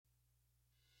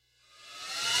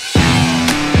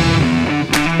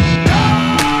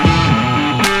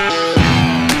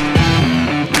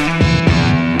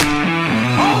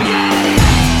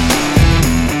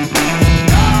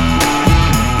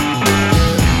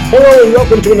Hello and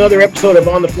welcome to another episode of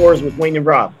On the Floors with Wayne and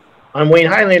Rob. I'm Wayne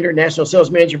Highlander, National Sales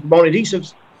Manager for Bone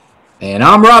Adhesives. And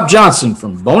I'm Rob Johnson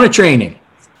from Bona Training.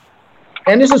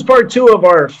 And this is part 2 of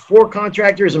our 4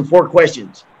 contractors and 4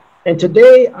 questions. And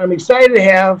today I'm excited to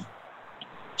have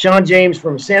Sean James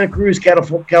from Santa Cruz,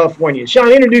 California. Sean,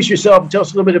 introduce yourself and tell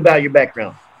us a little bit about your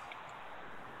background.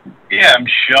 Yeah, I'm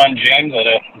Sean James out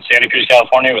of Santa Cruz,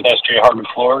 California with SJ Hardwood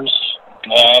Floors.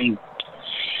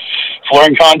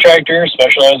 Flooring contractor,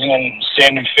 specializing in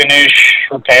sand and finish,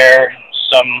 repair,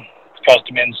 some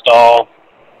custom install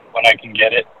when I can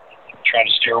get it. Trying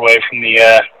to steer away from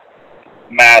the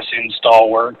mass install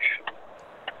work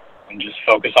and just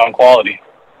focus on quality.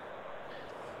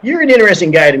 You're an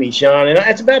interesting guy to me, Sean, and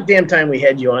it's about damn time we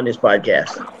had you on this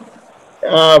podcast.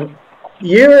 I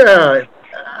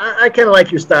kind of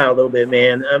like your style a little bit,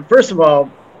 man. First of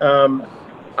all,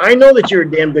 I know that you're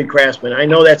a damn good craftsman. I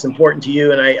know that's important to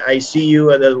you, and I see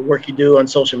you, the work you do on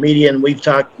social media, and we've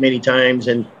talked many times.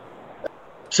 And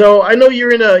so I know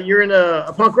you're in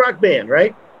a punk rock band,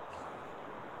 right?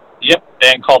 Yep,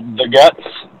 band called The Guts.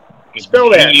 Spell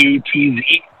that.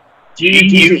 G-U-T-Z.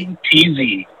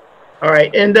 G-U-T-Z. All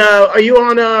right, and are you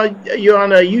on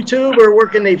YouTube, or where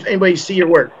can anybody see your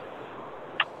work?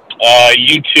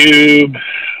 YouTube,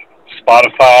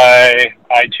 Spotify,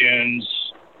 iTunes,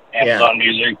 Amazon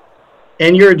Music.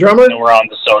 And you're a drummer? And we're on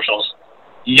the socials.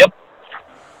 Yep.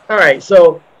 All right,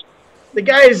 so the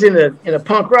guy is in a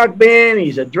punk rock band.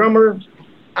 He's a drummer.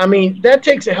 I mean, that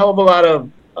takes a hell of a lot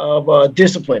of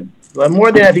discipline,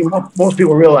 more than I think most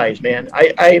people realize, man.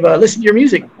 I've listened to your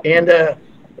music, and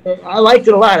I liked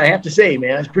it a lot, I have to say,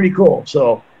 man. It's pretty cool.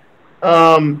 So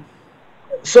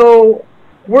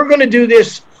we're going to do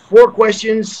this 4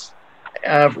 questions,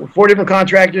 4 different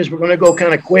contractors. We're going to go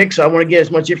kind of quick, so I want to get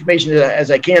as much information as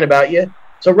I can about you.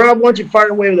 So, Rob, why don't you fire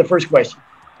away with the first question?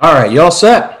 All right, you all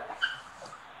set?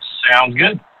 Sounds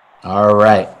good. All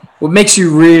right. What makes you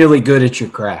really good at your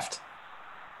craft?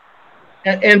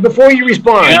 And before you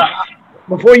respond,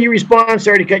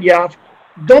 sorry to cut you off.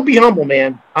 Don't be humble,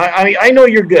 man. I know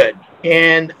you're good,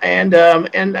 and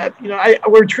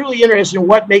we're truly interested in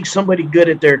what makes somebody good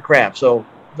at their craft. So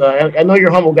I know you're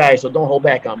a humble guy, so don't hold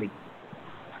back on me.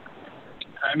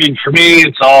 I mean, for me,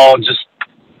 it's all just,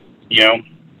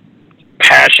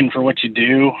 passion for what you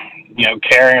do,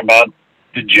 caring about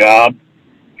the job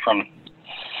from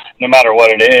no matter what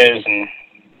it is, and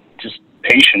just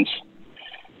patience.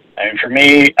 I mean, for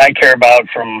me, I care about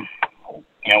from,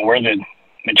 where the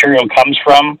material comes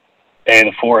from,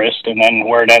 the forest, and then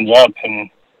where it ends up and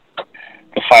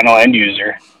the final end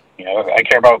user. I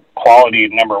care about quality,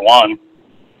 number one,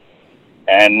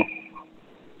 and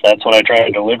that's what I try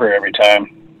to deliver every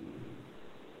time.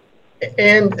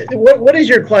 And what is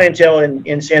your clientele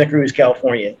in Santa Cruz,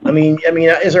 California? I mean,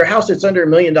 is there a house that's under $1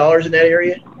 million in that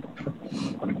area?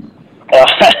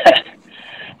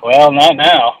 Well, not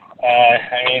now.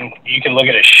 I mean, you can look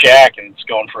at a shack and it's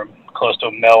going for close to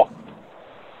 $1 million.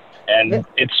 And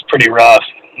it's pretty rough.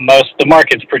 The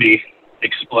market's pretty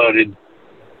exploded.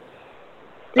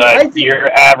 But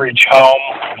your average home,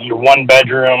 your 1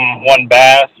 bedroom, 1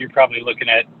 bath, you're probably looking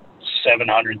at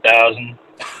 $700,000.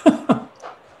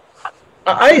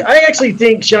 I actually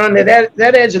think, Sean, that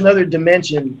adds another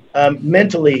dimension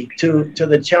mentally to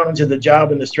the challenge of the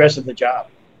job and the stress of the job.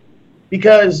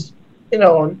 Because,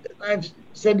 I've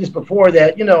said this before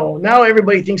that, now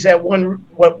everybody thinks that one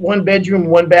bedroom,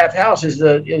 1 bath house is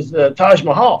the Taj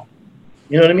Mahal.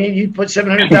 You know what I mean? You put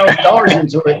 $700,000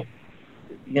 into it.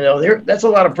 That's a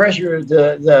lot of pressure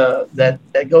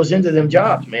that goes into them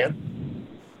jobs, man.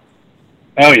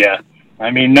 Oh yeah.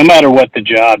 I mean, no matter what the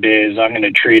job is, I'm going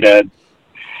to treat a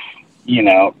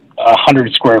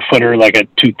 100 square footer like a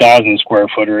 2,000 square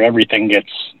footer. Everything gets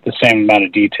the same amount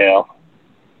of detail.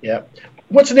 Yeah.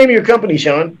 What's the name of your company,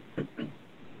 Sean?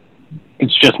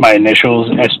 It's just my initials,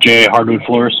 SJ Hardwood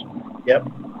Floors. Yep.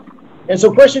 And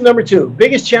so question number 2,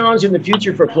 biggest challenge in the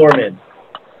future for floormen?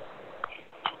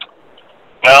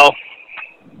 Well,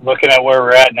 looking at where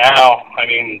we're at now, I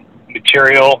mean,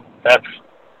 material, that's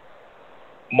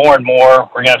more and more.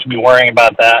 We're going to have to be worrying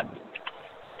about that.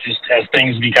 Just as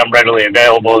things become readily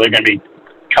available, they're going to be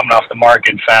coming off the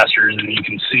market faster than you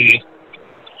can see.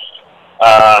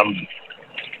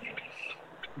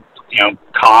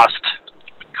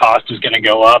 Cost is going to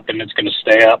go up, and it's going to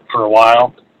stay up for a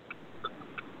while.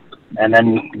 And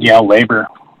then, labor,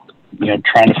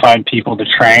 trying to find people to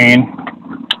train.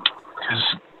 Because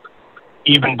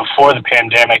even before the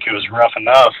pandemic, it was rough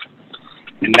enough.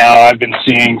 And now I've been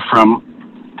seeing from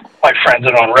my friends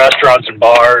that own restaurants and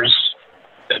bars,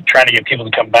 trying to get people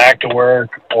to come back to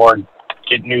work or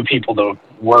get new people to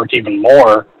work even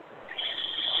more.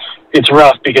 it's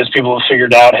rough because people have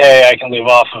figured out, hey, I can live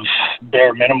off of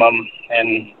bare minimum,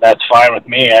 and that's fine with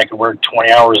me. I could work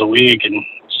 20 hours a week and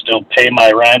still pay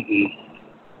my rent and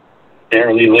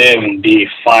barely live and be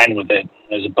fine with it,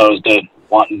 as opposed to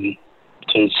wanting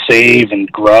to save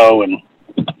and grow and,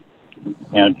 you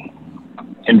know,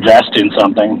 invest in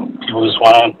something. People just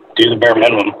want to do the bare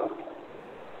minimum.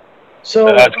 So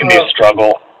that's going to be a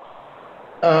struggle.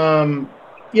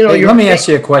 You know, let me ask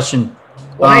you a question.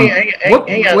 Well, hang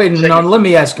on wait, no, let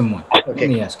me ask him one. Okay. Let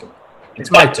me ask him.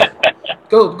 It's my turn.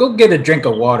 Go get a drink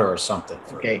of water or something.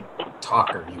 Okay.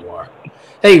 Talker you are.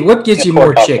 Hey, what gets you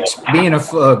more chicks? Being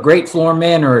a great floor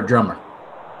man or a drummer?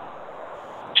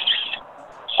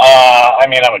 I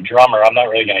mean, I'm a drummer. I'm not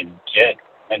really going to get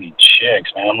any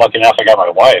chicks, man. I'm lucky enough I got my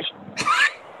wife.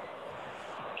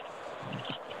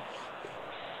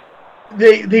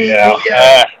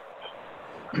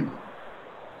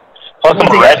 Plus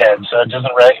I'm a redhead, so it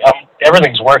doesn't really,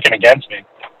 everything's working against me.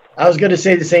 I was going to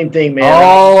say the same thing, man.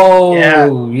 Oh, yeah.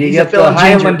 You got the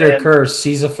Highlander curse.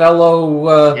 He's a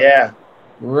fellow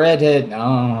redhead.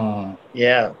 Oh.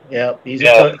 Yeah.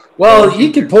 Well,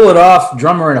 you could pull it off,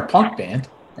 drummer in a punk band,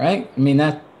 right? I mean,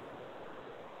 that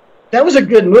was a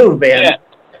good move, man. Yeah.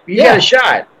 You got a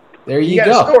shot. There you got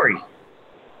go. A story.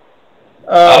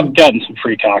 I've gotten some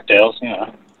free cocktails,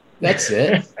 That's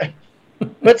it.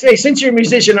 But say, since you're a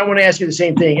musician, I want to ask you the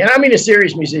same thing. And I mean a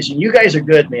serious musician. You guys are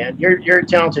good, man. You're a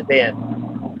talented band.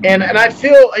 And I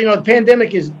feel, the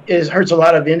pandemic is hurts a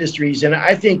lot of industries. And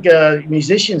I think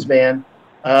musicians, man,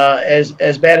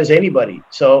 as bad as anybody.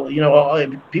 So,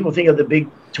 people think of the big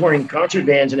touring concert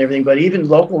bands and everything, but even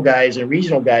local guys and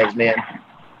regional guys, man,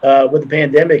 with the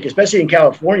pandemic, especially in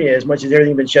California, as much as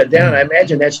everything been shut down, I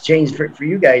imagine that's changed for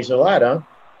you guys a lot, huh?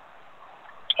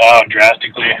 Oh,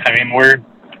 drastically. I mean, we're,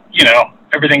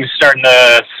 everything's starting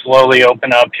to slowly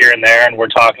open up here and there, and we're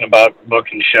talking about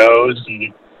booking shows.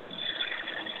 And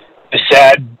the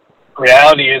sad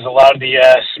reality is a lot of the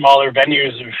smaller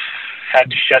venues have had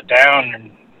to shut down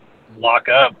and lock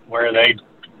up, where they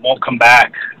won't come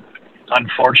back.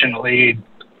 Unfortunately,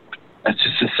 that's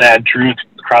just a sad truth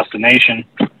across the nation.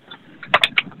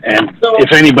 And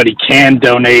if anybody can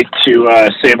donate to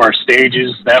Save Our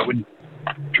Stages, that would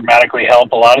dramatically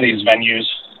help a lot of these venues.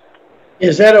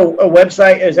 Is that a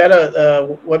website? Is that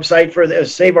a website for the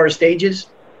Save Our Stages?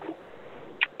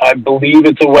 I believe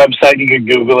it's a website. You could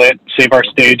Google it, Save Our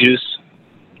Stages.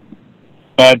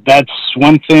 But that's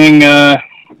one thing,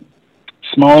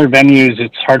 smaller venues,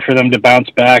 it's hard for them to bounce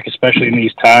back, especially in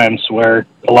these times where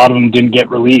a lot of them didn't get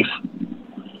relief.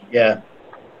 Yeah.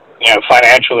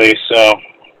 Financially, so.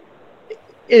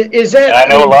 Is that? And I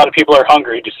know a lot of people are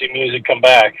hungry to see music come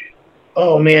back.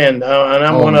 Oh man, and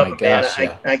I'm one of them. Gosh,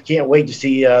 man. I can't wait to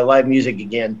see live music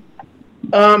again.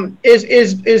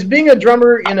 Is being a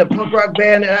drummer in a punk rock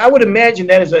band? I would imagine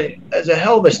that is a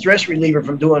hell of a stress reliever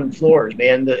from doing floors,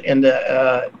 man.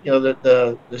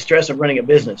 The stress of running a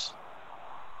business.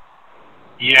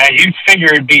 Yeah, you'd figure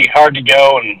it'd be hard to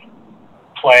go and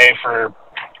play for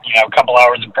a couple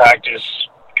hours of practice,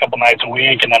 a couple nights a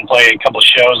week, and then play a couple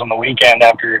shows on the weekend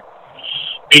after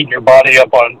beating your body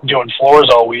up on doing floors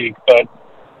all week. But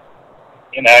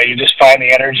you just find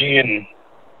the energy, and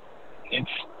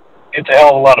it's a hell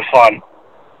of a lot of fun.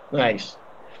 Nice.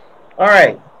 All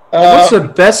right. What's the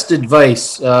best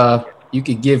advice you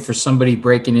could give for somebody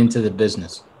breaking into the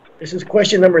business? This is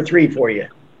question number 3 for you.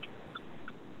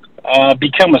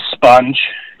 Become a sponge.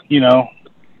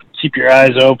 Keep your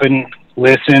eyes open,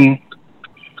 listen,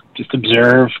 just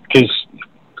observe, because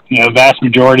vast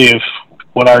majority of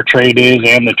what our trade is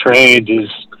and the trades is,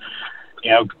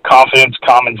 confidence,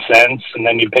 common sense, and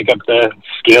then you pick up the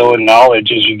skill and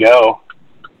knowledge as you go,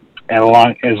 and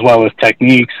as well as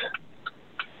techniques.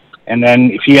 And then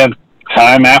if you have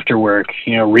time after work,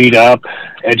 read up,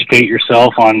 educate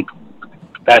yourself on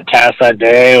that task that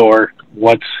day or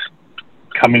what's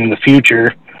coming in the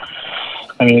future.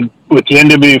 I mean, with the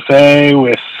NWFA,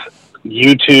 with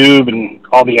YouTube and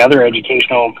all the other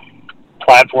educational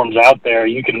platforms out there,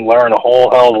 you can learn a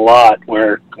whole hell of a lot,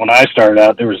 where when I started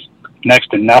out, there was next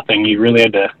to nothing. You really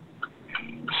had to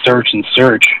search and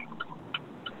search.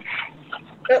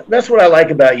 That's what I like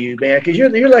about you, man, because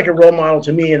you're like a role model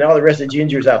to me and all the rest of the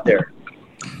gingers out there.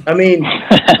 I mean,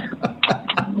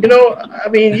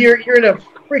 you're in a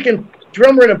freaking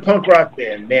drummer in a punk rock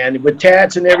band, man, with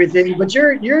tats and everything, but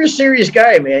you're a serious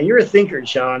guy, man. You're a thinker,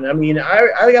 Sean. I mean,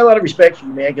 I got a lot of respect for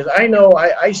you, man, because I know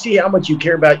I see how much you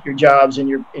care about your jobs and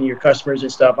your customers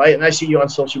and stuff. I see you on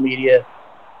social media,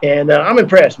 and I'm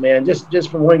impressed, man. Just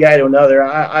from one guy to another,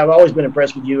 I've always been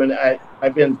impressed with you, and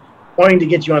I've been wanting to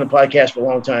get you on the podcast for a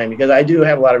long time because I do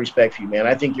have a lot of respect for you, man.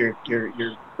 I think you're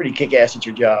pretty kick-ass at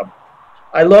your job.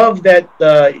 I love that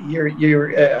your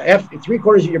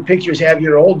 3/4 of your pictures have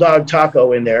your old dog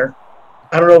Taco in there.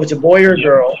 I don't know if it's a boy or a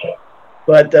girl,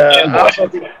 but I also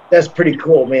think that's pretty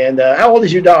cool, man. How old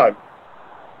is your dog?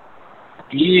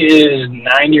 He is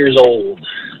 9 years old.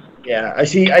 Yeah, I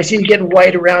see you getting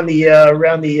white around the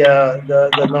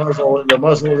nozzle, the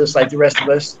muzzle, just like the rest of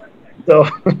us. So,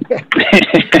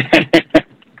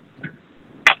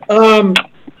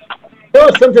 tell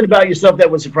us something about yourself that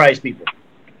would surprise people.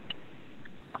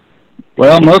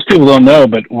 Well, most people don't know,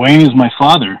 but Wayne is my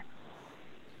father.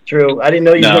 True. I didn't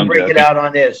know you were going to break it out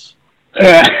on this.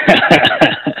 I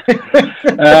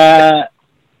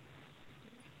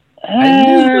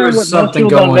knew there was something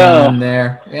going on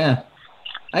there. Yeah.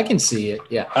 I can see it.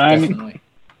 Yeah, definitely.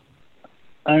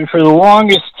 For the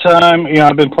longest time,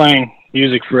 I've been playing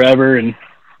music forever, and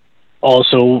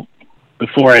also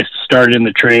before I started in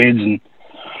the trades, and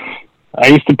I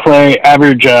used to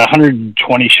average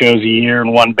 120 shows a year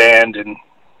in one band, and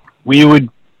we would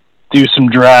do some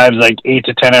drives, like 8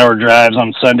 to 10 hour drives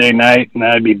on Sunday night, and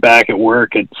I'd be back at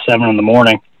work at 7 in the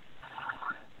morning.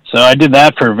 So I did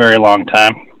that for a very long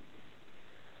time.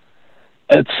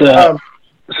 It's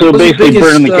so basically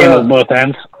burning the candle at both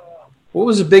ends. What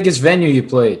was the biggest venue you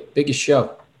played? Biggest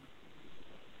show?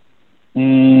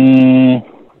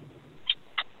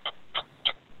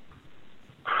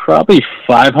 Probably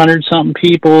 500 something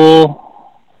people.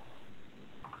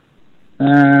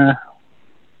 Yeah,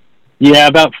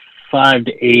 about 5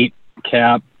 to 8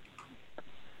 cap.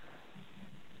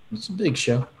 It's a big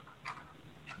show.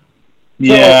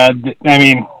 Yeah, I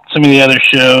mean, some of the other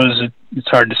shows, it's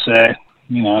hard to say.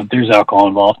 There's alcohol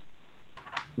involved.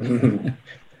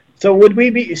 So would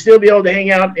we still be able to hang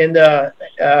out and at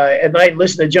night and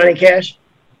listen to Johnny Cash?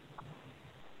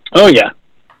 Oh, yeah.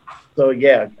 So,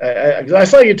 yeah. I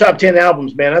saw your top 10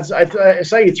 albums, man. I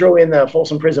saw you throw in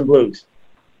Folsom Prison Blues.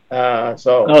 Oh, it's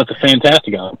a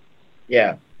fantastic album.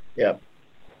 Yeah, yeah.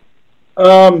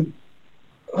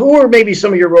 Who are maybe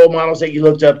some of your role models that you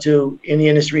looked up to in the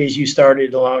industry as you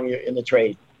started along in the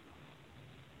trade?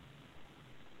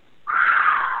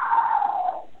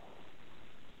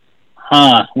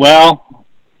 Well,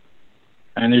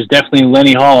 and there's definitely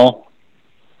Lenny Hall.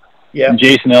 Yeah. And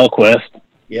Jason Elquist.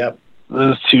 Yep.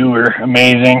 Those two were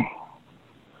amazing.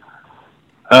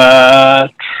 I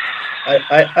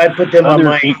put them on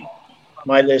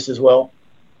my list as well.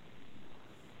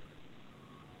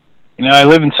 I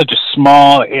live in such a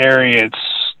small area.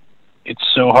 It's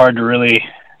so hard to really.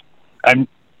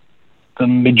 The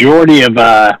majority of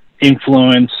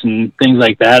influence and things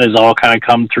like that has all kind of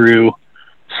come through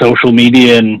social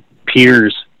media and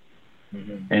peers,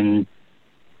 and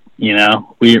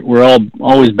we're all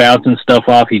always bouncing stuff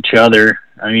off each other.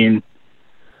 I mean,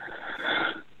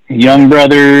 Young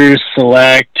Brothers,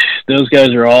 Select, those guys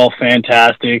are all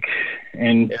fantastic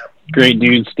and great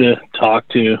dudes to talk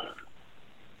to.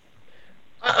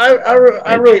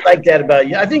 I really like that about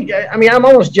you. I'm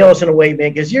almost jealous in a way,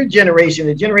 man, because your generation,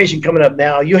 the generation coming up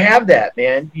now, you have that,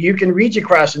 man. You can reach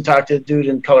across and talk to a dude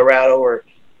in Colorado or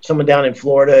someone down in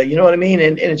Florida, you know what I mean?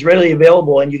 And it's readily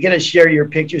available, and you get to share your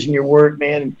pictures and your work,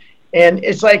 man. And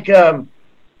it's like, it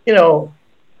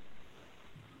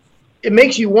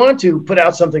makes you want to put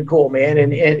out something cool, man.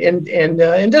 And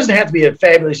it doesn't have to be a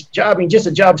fabulous job. I mean, just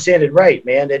a job standard right,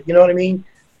 man. That, you know what I mean?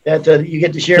 That you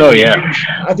get to share. Oh, yeah.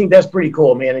 I think that's pretty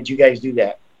cool, man, that you guys do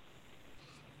that.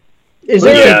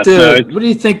 What do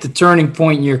you think the turning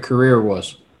point in your career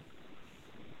was?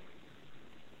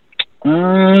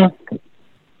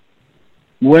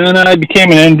 When I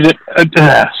became an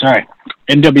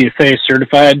NWFA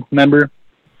certified member,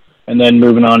 and then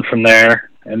moving on from there,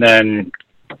 and then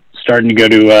starting to go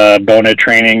to Bona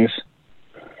trainings.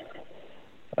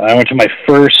 I went to my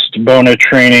first Bona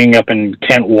training up in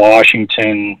Kent,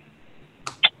 Washington,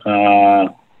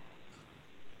 7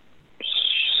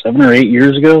 or 8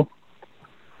 years ago,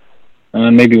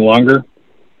 maybe longer.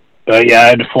 But yeah, I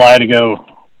had to fly to go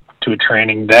to a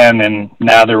training then, and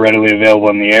now they're readily available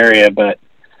in the area. But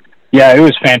yeah, it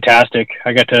was fantastic.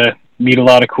 I got to meet a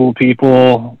lot of cool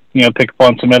people, pick up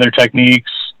on some other techniques.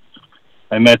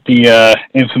 I met the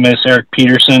infamous Eric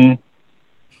Peterson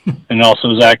and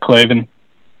also Zach Clavin.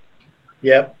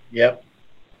 Yep.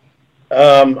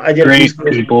 I did great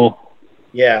people.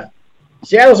 Yeah.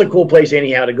 Seattle's a cool place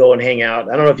anyhow to go and hang out.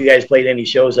 I don't know if you guys played any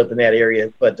shows up in that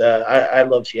area, but I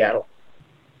love Seattle.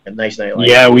 A nice night like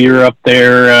that. We were up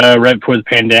there right before the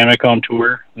pandemic on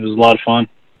tour. It was a lot of fun.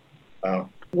 Wow.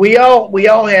 We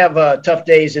all have tough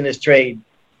days in this trade,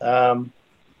 and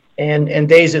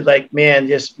days that, like, man,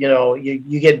 just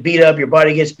you get beat up, your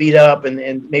body gets beat up,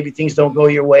 and maybe things don't go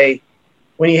your way.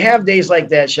 When you have days like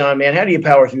that, Sean, man, how do you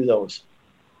power through those?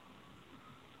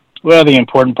 Well, the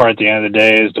important part at the end of the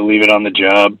day is to leave it on the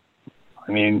job.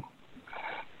 I mean,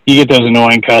 you get those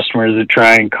annoying customers that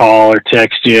try and call or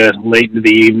text you late into the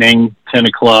evening, 10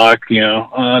 o'clock,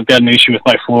 I've got an issue with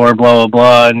my floor, blah, blah,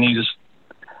 blah. And you just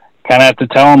kind of have to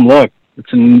tell them, look,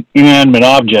 it's an inanimate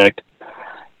object.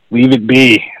 Leave it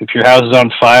be. If your house is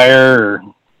on fire or,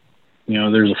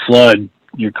 there's a flood,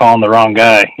 you're calling the wrong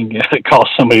guy. You got to call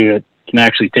somebody that can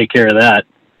actually take care of that.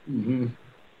 Mm-hmm.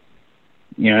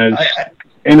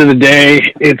 End of the day,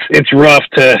 it's rough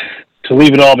to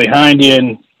leave it all behind you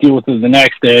and deal with it the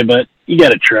next day, but you got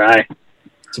to try.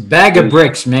 It's a bag of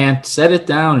bricks, man. Set it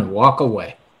down and walk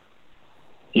away.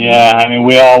 Yeah, I mean,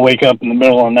 we all wake up in the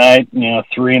middle of the night,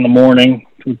 3 a.m.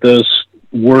 with those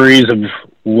worries of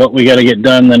what we got to get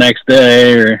done the next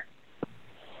day, or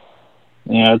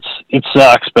it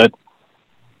sucks, but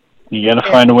you got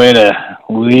to find a way to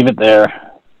leave it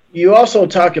there. You also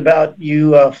talk about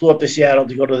you flew up to Seattle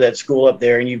to go to that school up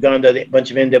there, and you've gone to a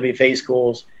bunch of NWFA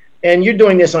schools, and you're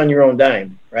doing this on your own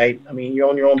dime, right? I mean, you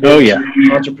own your own business. Oh, yeah.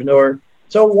 You're an entrepreneur.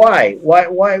 So why? What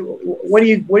are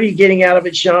you getting out of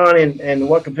it, Sean, and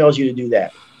what compels you to do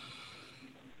that?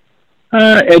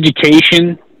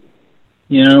 Education,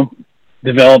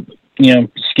 develop,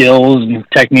 skills and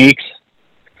techniques.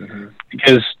 Mm-hmm.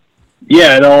 Because,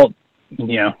 it all,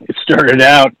 it started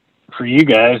out for you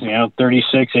guys,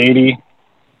 3680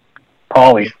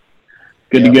 poly,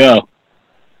 good to go.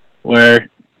 Where,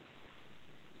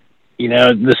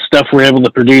 the stuff we're able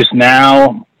to produce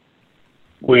now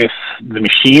with the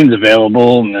machines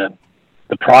available and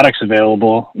the products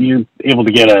available, you're able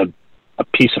to get a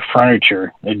piece of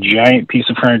furniture, a giant piece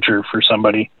of furniture for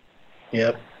somebody.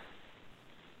 Yep.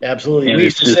 Absolutely. And we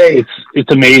used to say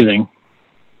it's amazing.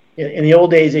 In the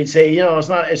old days, they'd say,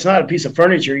 it's not a piece of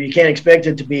furniture. You can't expect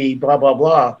it to be blah, blah,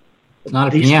 blah. Not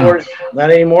a piano. Not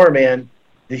anymore, man.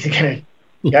 These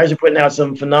guys are putting out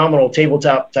some phenomenal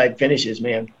tabletop type finishes,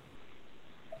 man.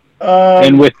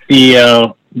 And with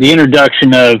the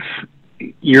introduction of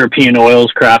European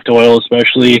oils, craft oil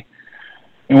especially,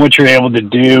 and what you're able to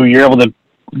do, you're able to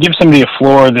give somebody a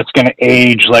floor that's going to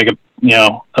age like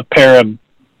a pair of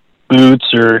boots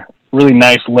or really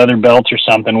nice leather belts or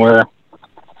something, where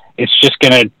it's just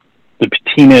the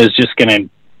patina is just going to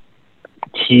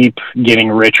keep getting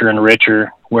richer and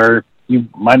richer, where you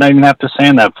might not even have to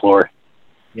sand that floor.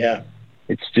 Yeah.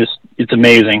 It's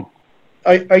amazing.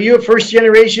 Are you a first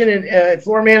generation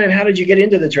floor man, and how did you get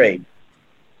into the trade?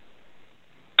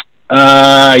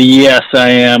 Yes, I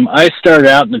am. I started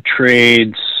out in the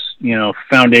trades,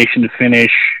 foundation to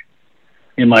finish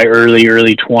in my early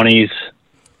 20s.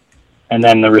 And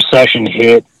then the recession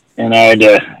hit, and I had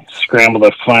to scramble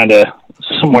to find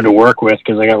someone to work with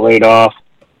because I got laid off.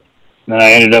 And then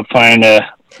I ended up finding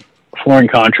a flooring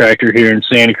contractor here in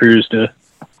Santa Cruz to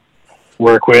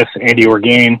work with, Andy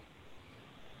Orgain.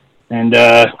 And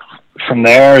from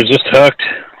there, I was just hooked.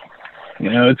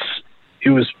 It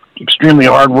was extremely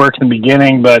hard work in the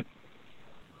beginning, but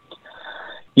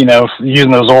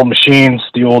using those old machines,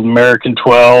 the old American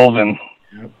 12 and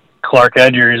Clark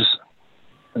Edgers,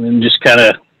 and then just kind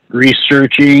of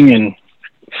researching and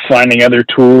finding other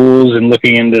tools and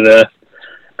looking into the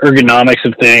ergonomics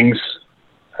of things.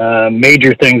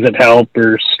 Major things that help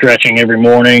are stretching every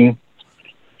morning,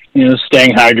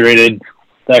 staying hydrated,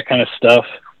 that kind of stuff.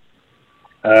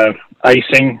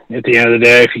 Icing at the end of the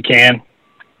day if you can.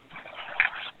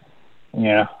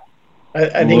 Yeah.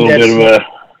 I think that's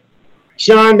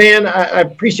Sean, man, I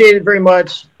appreciate it very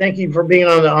much. Thank you for being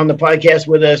on the podcast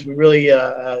with us. We really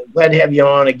glad to have you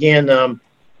on again.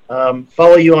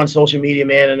 Follow you on social media,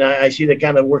 man, and I see the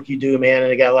kind of work you do, man,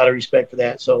 and I got a lot of respect for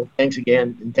that. So thanks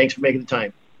again, and thanks for making the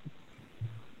time.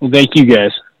 Well, thank you,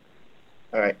 guys.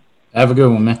 All right. Have a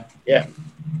good one, man. Yeah.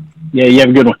 Yeah, you have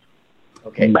a good one.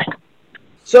 Okay. Bye.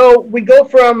 So we go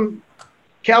from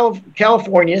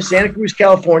California, Santa Cruz,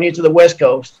 California, to the West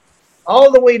Coast,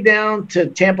 all the way down to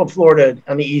Tampa, Florida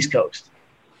on the East Coast.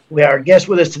 Our guest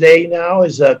with us today now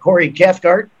is Corey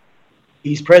Cathcart.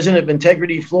 He's president of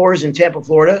Integrity Floors in Tampa,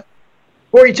 Florida.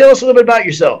 Corey, tell us a little bit about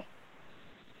yourself.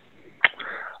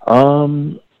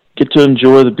 Get to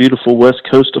enjoy the beautiful west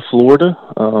coast of Florida.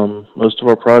 Most of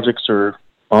our projects are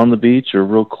on the beach or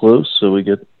real close, so we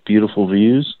get beautiful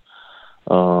views.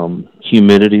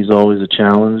 Humidity is always a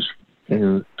challenge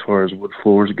as far as wood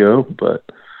floors go, but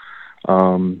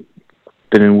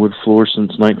been in wood floors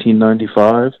since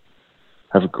 1995.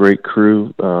 Have a great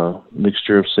crew,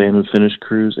 mixture of sand and finish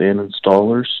crews and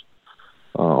installers,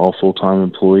 all full-time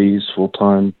employees,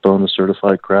 full-time bonus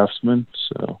certified craftsmen.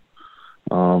 So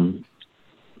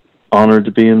honored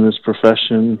to be in this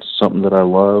profession, something that I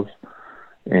love,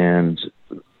 and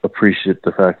appreciate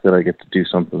the fact that I get to do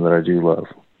something that I do love.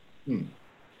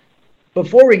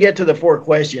 Before we get to the 4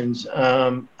 questions,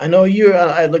 I know you,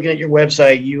 looking at your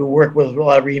website, you work with a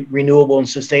lot of renewable and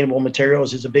sustainable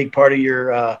materials is a big part of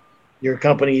your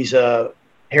company's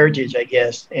heritage, I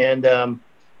guess. And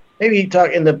maybe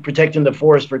talk in the protecting the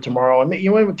forest for tomorrow.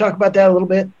 You want to talk about that a little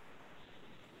bit?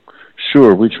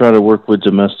 Sure. We try to work with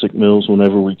domestic mills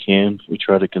whenever we can. We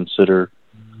try to consider,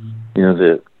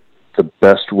 the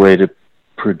best way to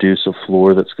produce a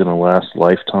floor that's going to last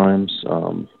lifetimes,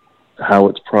 how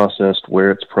it's processed,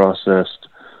 where it's processed,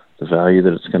 the value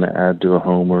that it's going to add to a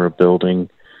home or a building,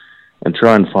 and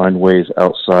try and find ways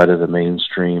outside of the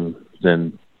mainstream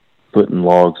than putting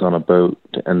logs on a boat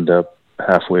to end up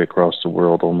halfway across the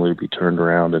world only to be turned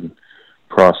around and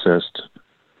processed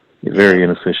very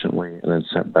inefficiently and then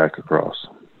sent back across.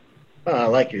 Oh, I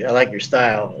like your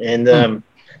style. And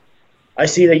I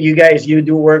see that you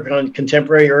do work on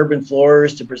contemporary urban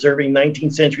floors to preserving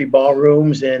 19th century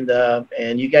ballrooms, and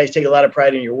you guys take a lot of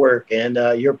pride in your work, and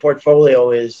your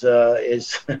portfolio is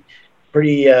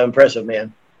pretty impressive,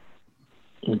 man.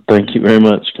 Thank you very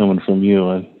much. Coming from you,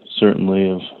 I certainly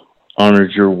have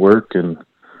honored your work, and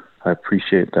I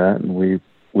appreciate that. And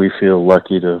we feel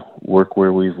lucky to work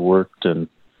where we've worked. And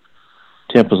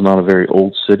Tampa's not a very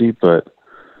old city, but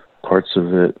parts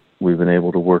of it we've been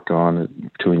able to work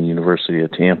on between the University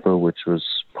of Tampa, which was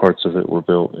parts of it were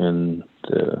built in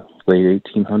the late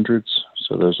 1800s.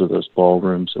 So those are those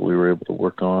ballrooms that we were able to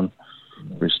work on,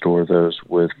 restore those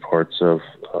with parts of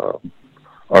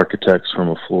architects from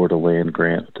a Florida land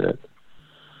grant that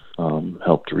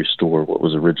helped to restore what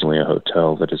was originally a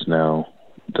hotel that is now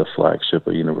the flagship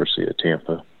of University of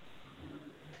Tampa.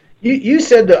 You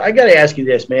said that, I got to ask you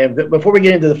this, man. Before we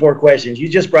get into the 4 questions, you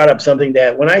just brought up something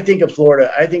that when I think of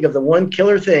Florida, I think of the one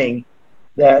killer thing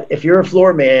that if you're a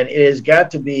floor man, it has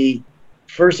got to be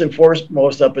first and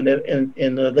foremost up in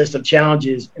the list of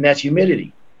challenges, and that's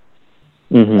humidity.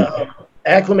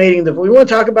 Acclimating we want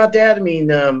to talk about that. I mean,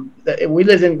 we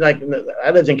lived I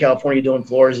lived in California doing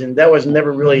floors, and that was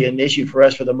never really an issue for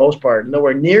us for the most part.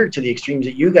 Nowhere near to the extremes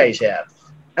that you guys have.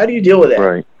 How do you deal with that?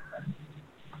 Right.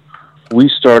 We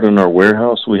start in our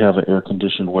warehouse. We have an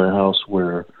air-conditioned warehouse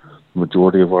where the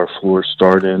majority of our floors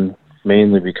start in,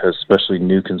 mainly because, especially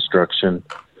new construction,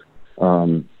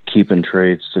 keeping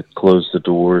trades to close the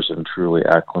doors and truly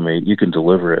acclimate. You can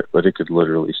deliver it, but it could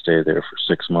literally stay there for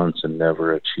 6 months and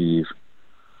never achieve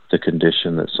the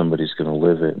condition that somebody's going to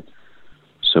live in.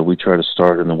 So we try to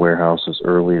start in the warehouse as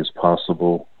early as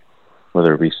possible,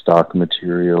 whether it be stock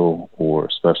material or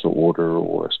a special order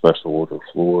or a special order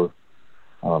floor.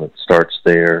 It starts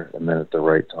there, and then at the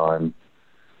right time,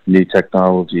 new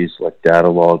technologies like data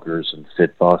loggers and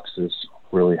fit boxes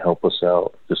really help us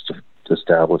out just to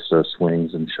establish those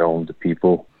swings and show them to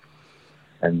people.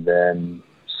 And then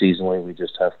seasonally, we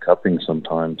just have cupping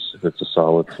sometimes if it's a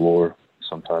solid floor.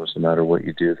 Sometimes no matter what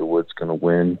you do, the wood's going to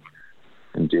win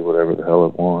and do whatever the hell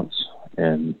it wants.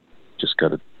 And just got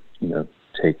to,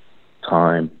 take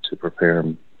time to prepare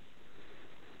them.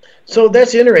 So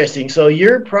that's interesting. So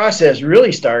your process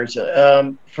really starts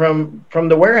from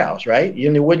the warehouse, right?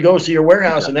 The wood goes to your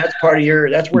warehouse, and that's part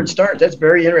of that's where it starts. That's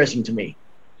very interesting to me.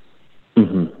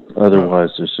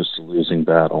 Otherwise, it's just a losing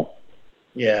battle.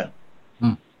 Yeah.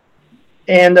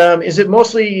 And is it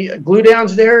mostly glue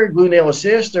downs there, glue nail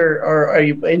assist, or are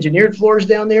you engineered floors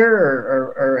down there,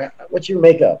 or what's your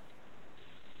makeup?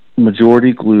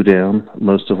 Majority glue down.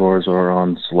 Most of ours are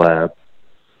on slab.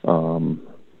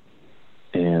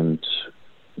 And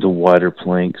the wider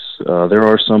planks. There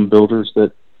are some builders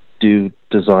that do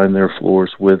design their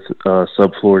floors with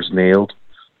subfloors nailed.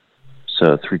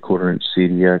 So 3/4 inch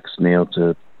CDX nailed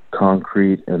to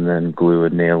concrete, and then glue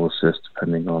and nail assist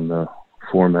depending on the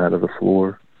format of the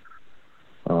floor.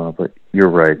 But you're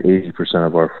right, 80%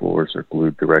 of our floors are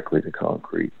glued directly to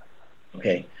concrete.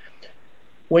 Okay.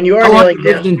 When you are How long have you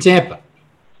lived in Tampa?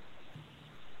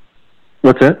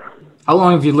 What's that? How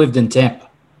long have you lived in Tampa?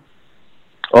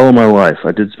 All of my life.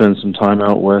 I did spend some time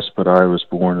out west, but I was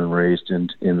born and raised in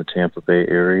the Tampa Bay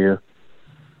area.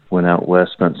 Went out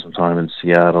west, spent some time in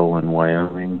Seattle and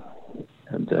Wyoming,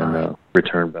 and then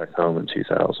returned back home in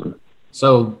 2000.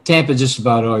 So Tampa just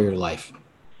about all your life?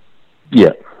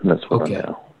 Yeah, that's what I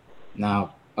know.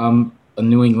 Now, I'm a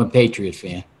New England Patriot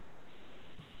fan.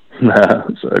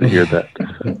 Sorry to hear that.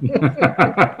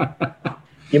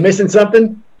 You missing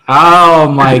something? Oh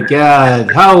my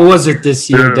God! How was it this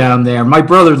year down there? My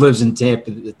brother lives in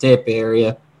Tampa, the Tampa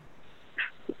area.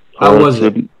 How was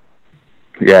it?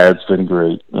 Yeah, it's been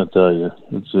great. I tell you,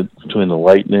 it's between the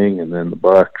Lightning and then the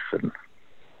Bucks and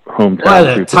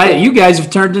hometown. You guys have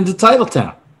turned into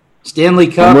Titletown. Stanley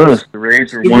Cup. The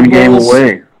Rays are one game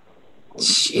away.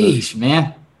 Jeez,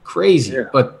 man, crazy. Yeah.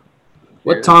 But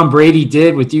What Tom Brady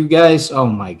did with you guys, oh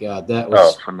my God, that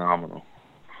was phenomenal.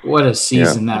 What a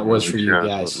season that was for you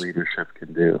guys. What leadership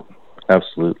can do.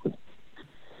 Absolutely.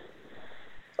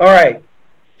 All right.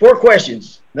 4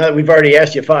 questions. Now that we've already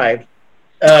asked you 5.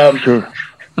 Sure.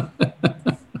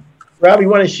 Rob, you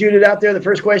want to shoot it out there, the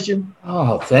first question?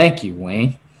 Oh, thank you,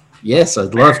 Wayne. Yes,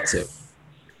 I'd love to.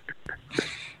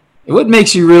 What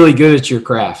makes you really good at your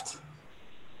craft?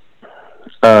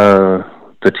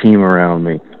 The team around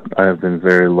me. I have been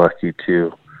very lucky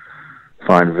to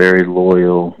find very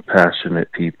loyal,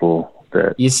 passionate people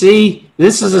that... You see,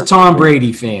 this is a Tom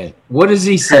Brady fan. What does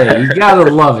he say? You got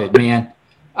to love it, man.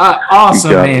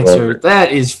 Awesome answer.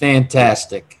 That is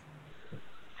fantastic.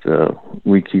 So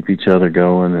we keep each other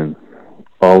going, and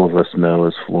all of us know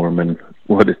as floormen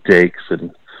what it takes,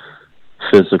 and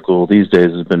physical these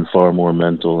days has been far more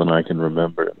mental than I can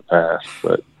remember in the past,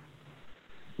 but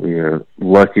we are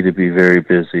lucky to be very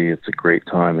busy. It's a great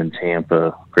time in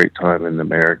Tampa, great time in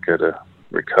America to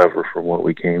recover from what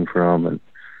we came from. And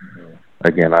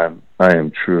again, I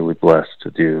am truly blessed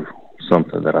to do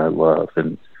something that I love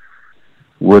and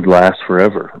would last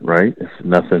forever, right? If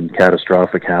nothing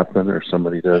catastrophic happened or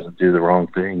somebody doesn't do the wrong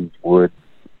thing, wood,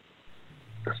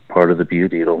 that's part of the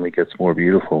beauty. It only gets more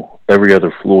beautiful. Every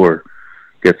other floor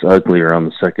gets uglier on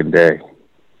the second day.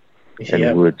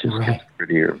 And wood just gets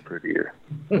prettier and prettier.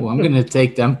 Well, I'm going to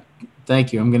take them.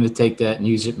 Thank you. I'm going to take that and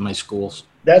use it in my schools.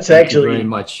 That's Thank you very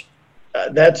much.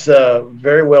 That's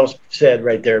very well said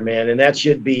right there, man. And that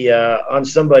should be on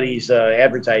somebody's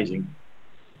advertising.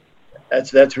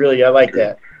 That's really, I like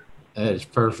that. That is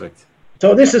perfect.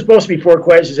 So this is supposed to be 4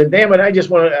 questions, and damn it, I just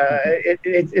want to.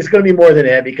 It's going to be more than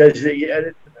that because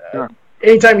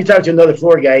anytime you talk to another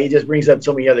floor guy, he just brings up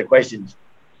so many other questions.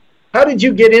 How did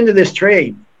you get into this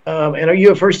trade? And are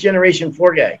you a first-generation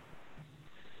floor guy?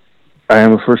 I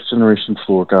am a first-generation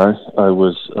floor guy. I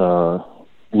was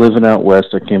living out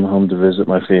west. I came home to visit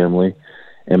my family,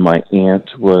 and my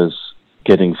aunt was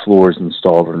getting floors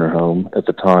installed in her home. At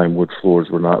the time, wood floors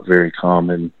were not very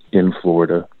common in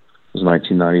Florida. It was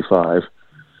 1995.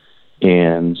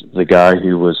 And the guy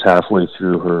who was halfway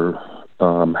through her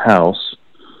house,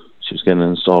 she was getting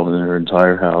installed in her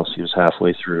entire house, he was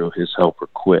halfway through, his helper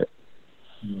quit.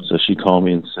 So she called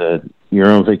me and said,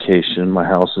 "You're on vacation, my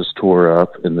house is tore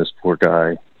up, and this poor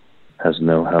guy has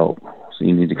no help. So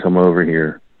you need to come over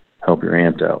here, help your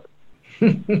aunt out."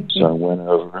 So I went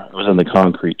over. I was in the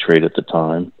concrete trade at the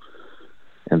time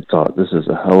and thought, this is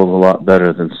a hell of a lot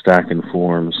better than stacking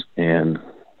forms and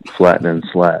flattening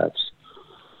slabs,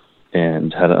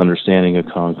 and had an understanding of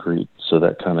concrete, so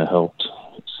that kind of helped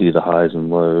see the highs and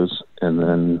lows. And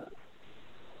then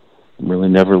really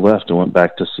never left. I went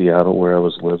back to Seattle where I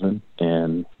was living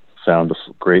and found a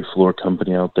great floor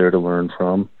company out there to learn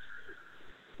from,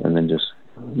 and then just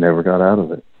never got out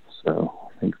of it. So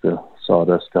I think the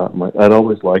sawdust got I'd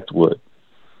always liked wood,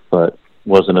 but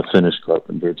wasn't a finish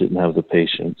carpenter, didn't have the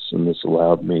patience, and this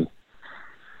allowed me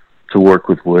to work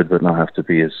with wood but not have to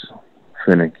be as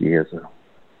finicky as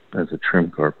a trim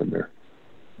carpenter.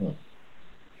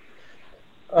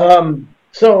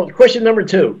 So question number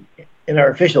 2 in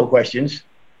our official questions.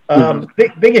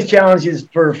 Biggest challenges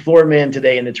for floormen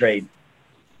today in the trade?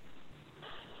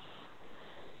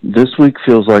 This week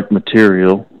feels like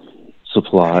material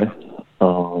supply.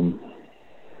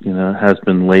 It has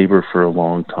been labor for a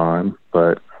long time,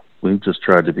 but we've just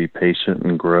tried to be patient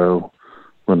and grow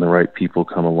when the right people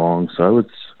come along. So I would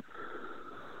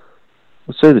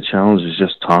say the challenge is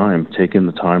just time, taking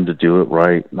the time to do it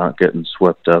right, not getting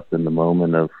swept up in the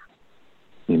moment of,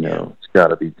 it's got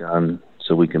to be done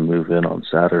so we can move in on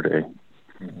Saturday.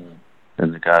 Mm-hmm.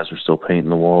 And the guys are still painting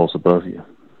the walls above you.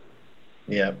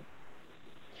 Yeah.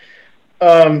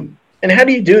 And how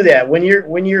do you do that when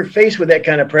you're faced with that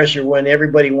kind of pressure, when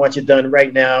everybody wants it done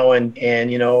right now, and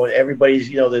everybody's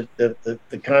the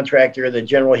contractor, the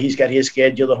general, he's got his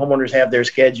schedule, the homeowners have their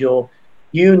schedule.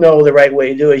 The right way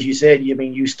to do it, as you said.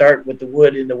 You start with the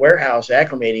wood in the warehouse,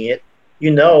 acclimating it.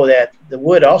 That the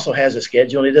wood also has a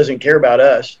schedule and it doesn't care about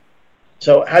us.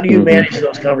 So how do you manage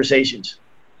those conversations?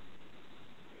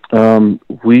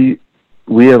 We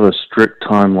have a strict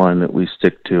timeline that we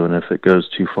stick to, and if it goes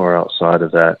too far outside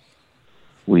of that,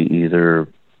 we either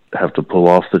have to pull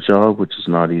off the job, which is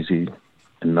not easy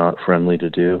and not friendly to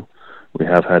do. We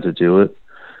have had to do it.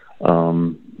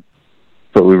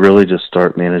 But we really just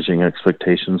start managing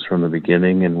expectations from the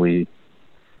beginning, and we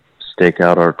stake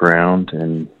out our ground,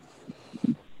 and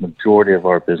majority of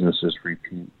our business is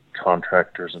repeat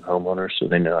contractors and homeowners, so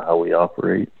they know how we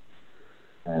operate.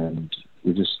 And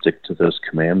we just stick to those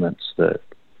commandments that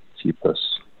keep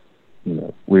us,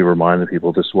 we remind the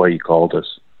people, this is why you called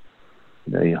us.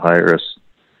 You hire us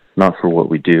not for what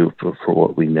we do, but for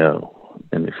what we know.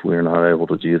 And if we're not able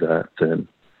to do that, then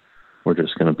we're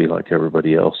just going to be like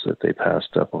everybody else that they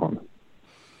passed up on.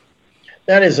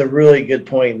 That is a really good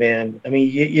point, man. I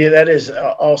mean, that is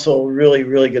also a really,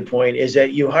 really good point, is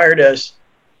that you hired us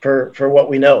for what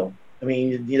we know. I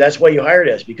mean, that's why you hired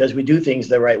us, because we do things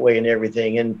the right way and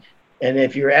everything. And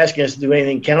if you're asking us to do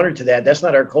anything counter to that, that's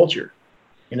not our culture,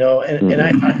 you know. And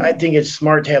I think it's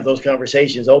smart to have those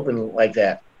conversations open like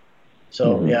that.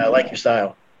 So yeah, I like your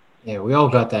style. Yeah, we all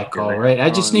got that call, right?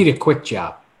 I just need a quick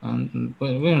job. We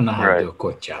don't know how to do a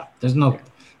quick job. There's no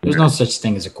such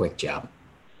thing as a quick job.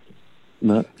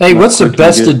 Hey, what's the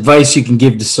best advice you can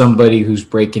give to somebody who's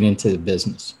breaking into the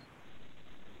business?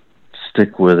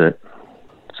 Stick with it.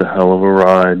 It's a hell of a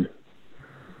ride.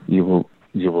 You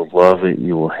will love it.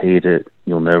 You will hate it.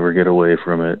 You'll never get away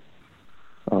from it.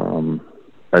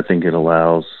 I think it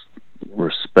allows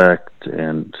respect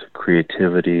and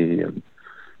creativity, and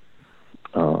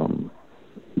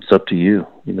it's up to you.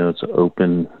 You know, it's an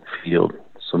open field.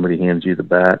 Somebody hands you the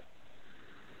bat,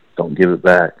 don't give it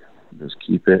back. Just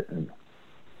keep it, and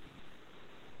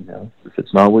you know, if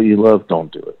it's not what you love,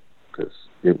 don't do it, because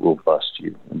it will bust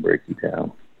you and break you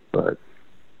down. But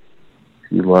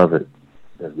if you love it,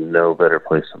 there's no better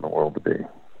place in the world to be.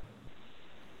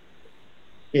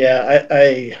 Yeah,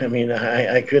 I mean,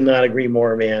 I could not agree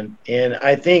more, man. And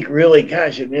I think really,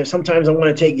 gosh, you know, sometimes I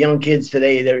want to take young kids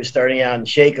today that are starting out and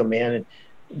shake them, man.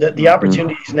 And the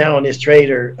opportunities now in this trade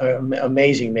are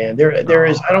amazing, man. There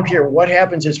is, I don't care what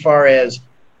happens as far as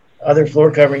other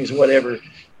floor coverings or whatever,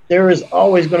 there is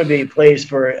always going to be a place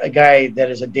for a guy that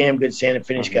is a damn good sand and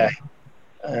finish guy,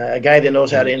 a guy that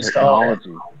knows how to install.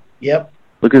 Technology. Yep.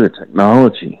 Look at the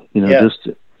technology. You know,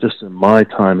 just in my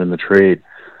time in the trade,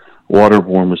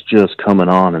 waterborne was just coming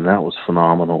on, and that was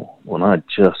phenomenal when I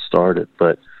just started.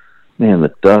 But man,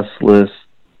 the dustless,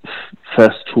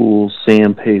 Festools,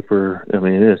 sandpaper, I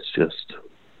mean,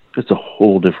 it's a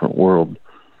whole different world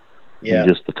in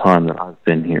just the time that I've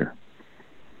been here.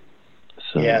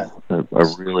 So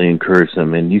I really encourage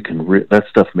them, and you can that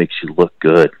stuff makes you look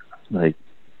good. Like,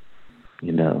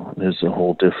 you know, there's a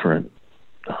whole different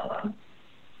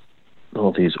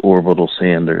all these orbital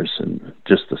sanders and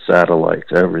just the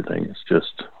satellites, everything has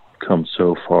just come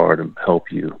so far to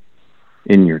help you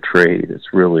in your trade.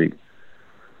 It's really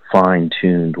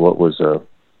fine-tuned what was a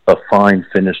fine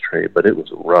finish trade, but it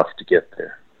was rough to get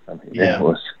there. I mean,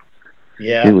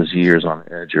 it was years on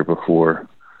the edge before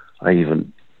I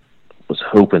even was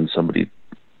hoping somebody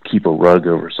keep a rug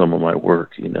over some of my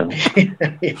work, you know.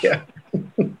 Yeah.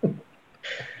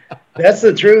 That's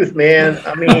the truth, man.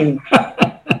 I mean,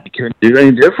 you couldn't do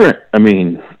any different. I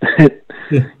mean,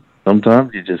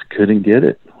 sometimes you just couldn't get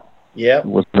it. Yeah.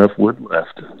 There wasn't enough wood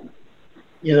left.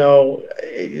 You know,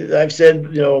 I've said,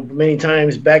 you know, many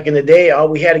times back in the day, all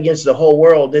we had against the whole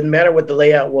world, didn't matter what the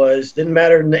layout was, didn't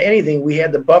matter anything. We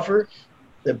had the buffer,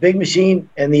 the big machine,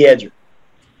 and the edger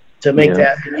to make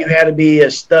that. You had to be a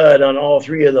stud on all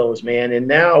three of those, man. And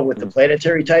now with the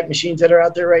planetary type machines that are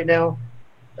out there right now,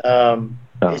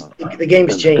 the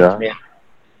game's changed, man.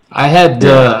 I had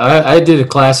I did a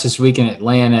class this week in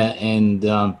Atlanta, and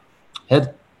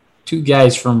had two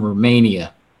guys from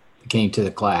Romania that came to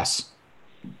the class.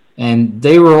 And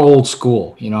they were old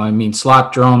school, you know, I mean,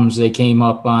 slot drums, they came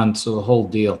up on, so the whole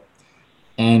deal.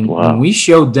 And when we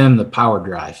showed them the power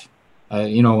drive,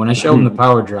 you know, when I showed them the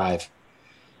power drive,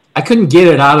 I couldn't get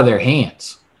it out of their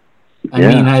hands. I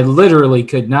mean, I literally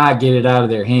could not get it out of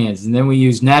their hands. And then we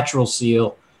used natural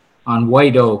seal on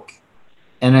white oak.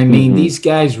 And I mean, these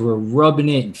guys were rubbing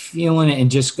it and feeling it and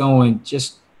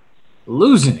just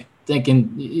losing it,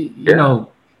 thinking, you know,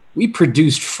 we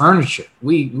produced furniture.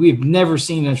 We've never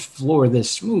seen a floor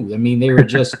this smooth. I mean, they were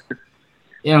just,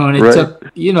 you know, and it took,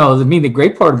 you know, I mean, the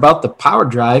great part about the power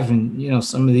drive and, you know,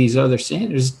 some of these other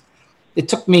sanders, it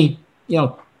took me, you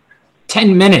know,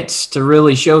 10 minutes to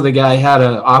really show the guy how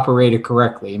to operate it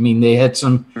correctly. I mean, they had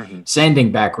some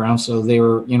sanding background, so they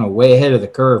were, you know, way ahead of the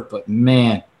curve. But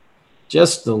man,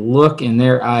 just the look in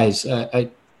their eyes,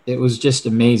 it was just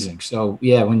amazing. So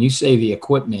yeah, when you say the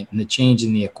equipment and the change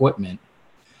in the equipment,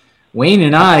 Wayne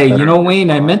and I, you know, Wayne,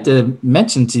 I meant to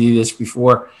mention to you this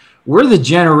before. We're the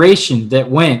generation that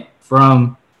went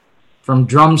from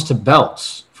drums to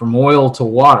belts, from oil to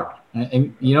water.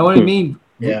 And you know what I mean?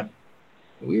 Yeah.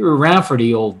 We were around for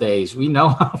the old days. We know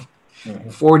how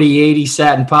 40/80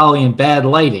 satin poly and bad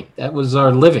lighting. That was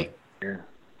our living.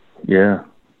 Yeah.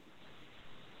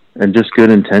 And just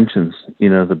good intentions. You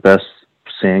know, the best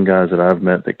sand guys that I've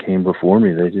met that came before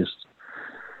me,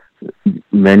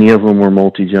 many of them were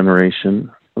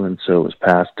multi-generation. And so it was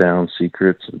passed down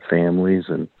secrets and families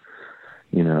and,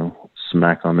 you know,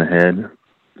 smack on the head.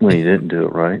 when he didn't do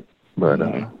it right. But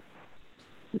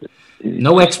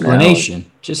no explanation.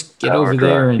 Just get over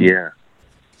there and go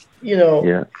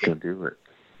do it.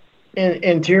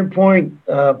 And to your point,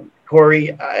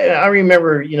 Corey, I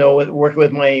remember, working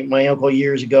with my uncle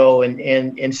years ago, and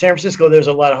in San Francisco, there's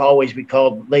a lot of hallways we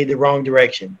called laid the wrong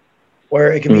direction,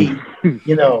 where it could be,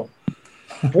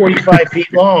 45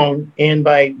 feet long and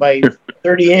by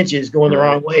 30 inches going the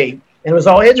wrong way. And it was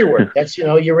all edger work. That's,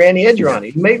 you ran the edger on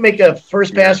it. You may make a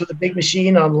first pass with a big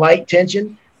machine on light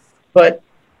tension, but,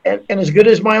 and as good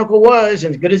as my uncle was,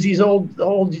 and as good as these old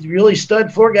really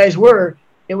stud floor guys were,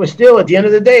 it was still, at the end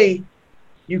of the day,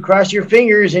 you crossed your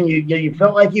fingers and you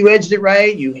felt like you edged it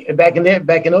right. Back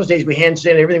in those days, we hand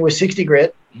sand everything with 60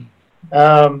 grit.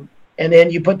 And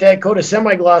then you put that coat of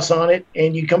semi-gloss on it,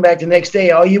 and you come back the next day.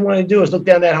 All you want to do is look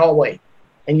down that hallway,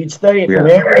 and you'd study it from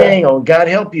every angle. God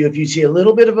help you if you see a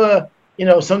little bit of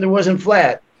something wasn't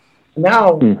flat.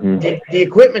 Now the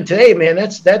equipment today, man,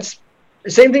 that's the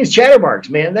same thing as chatter marks,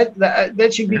 man.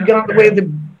 That should be gone the way of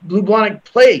the bubonic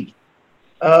plague.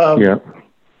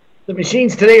 The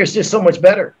machines today are just so much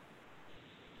better.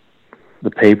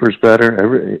 The paper's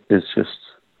better. It's just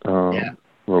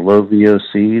low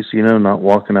VOCs, not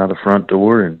walking out the front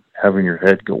door and having your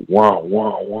head go wah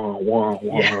wah wah wah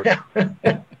wah.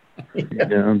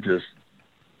 I'm just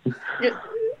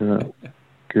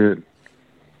good.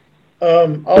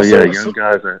 Young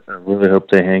guys, I really hope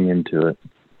they hang into it.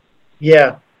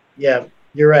 Yeah,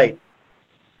 you're right.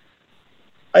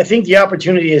 I think the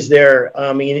opportunity is there.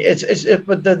 I mean,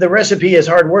 but the recipe is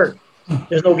hard work.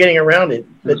 There's no getting around it.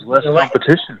 There's less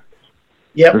competition.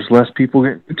 Yep. There's less people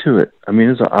getting into it. I mean,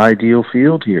 it's an ideal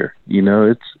field here.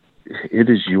 It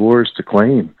is yours to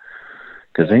claim,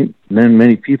 because ain't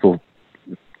many people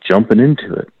jumping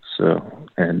into it. So,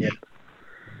 and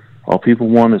all people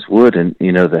want is wood, and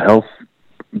the health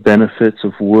benefits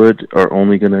of wood are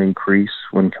only going to increase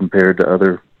when compared to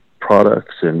other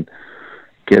products, and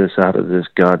get us out of this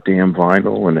goddamn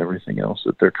vinyl and everything else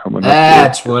that they're coming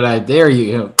up with. There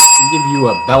you go. I'll give you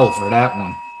a bell for that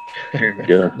one. There you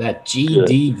go. That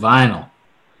GD vinyl.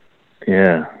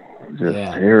 Yeah. Just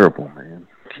terrible, man.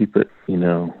 Keep it,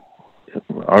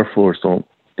 our floors don't,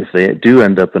 if they do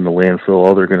end up in the landfill,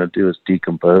 all they're going to do is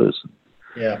decompose.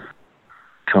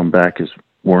 Come back as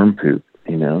worm poop,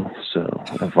 So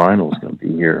a vinyl is going to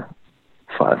be here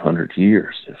 500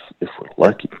 years if we're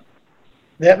lucky.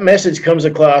 That message comes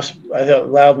across, I thought,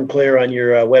 loud and clear on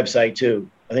your website too.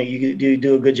 I think you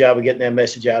do a good job of getting that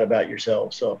message out about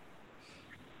yourself. So,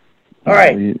 all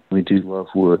right. We do love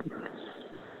wood.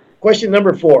 Question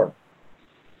number 4.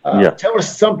 Tell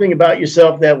us something about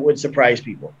yourself that would surprise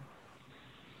people.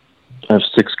 I have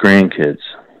 6 grandkids,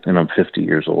 and I'm 50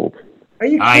 years old. Are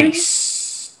you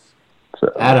nice? So,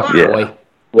 boy.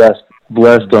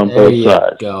 Blessed on both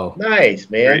sides. Go. Nice,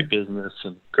 man. Great business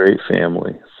and great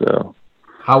family. So,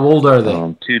 how old are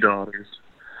they? 2 daughters.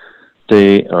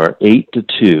 They are 8 to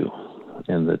 2,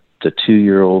 and the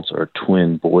 2-year-olds are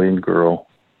twin boy and girl.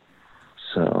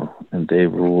 So, and they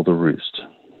rule the roost.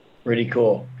 Pretty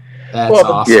cool. That's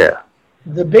awesome. Yeah.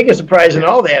 The biggest surprise in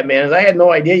all that, man, is I had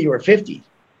no idea you were 50.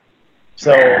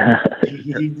 So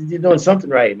you're doing something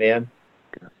right, man.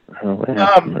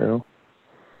 Time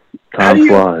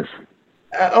flies.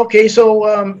 Okay,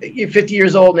 so you're 50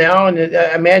 years old now, and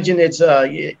I imagine it's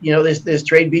this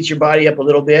trade beats your body up a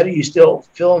little bit. Are you still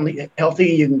feeling healthy?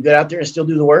 You can get out there and still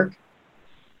do the work.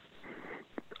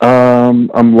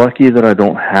 I'm lucky that I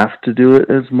don't have to do it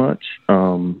as much.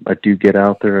 I do get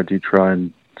out there. I do try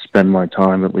and spend my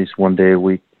time at least one day a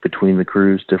week between the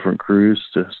crews, different crews,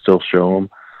 to still show them.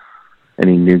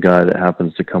 Any new guy that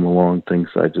happens to come along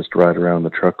thinks I just ride around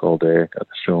the truck all day. I got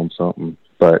to show them something.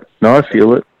 But no, I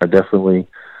feel it. I definitely,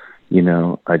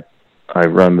 I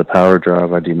run the power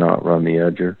drive. I do not run the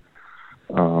edger.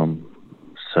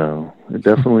 So it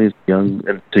definitely is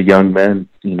to young men,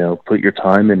 put your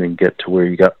time in and get to where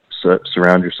you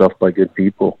surround yourself by good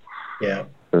people. Yeah.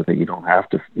 So that you don't have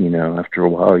to, after a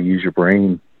while, use your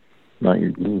brain, not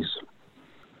your knees.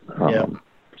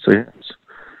 So yes.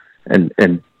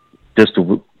 And just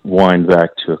to wind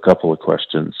back to a couple of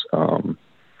questions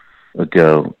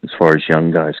ago, as far as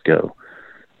young guys go,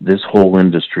 this whole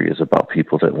industry is about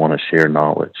people that want to share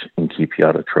knowledge and keep you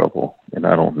out of trouble. And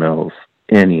I don't know of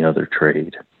any other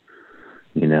trade,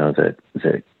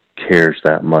 that cares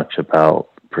that much about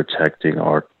protecting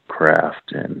our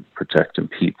craft and protecting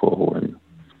people and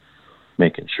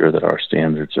making sure that our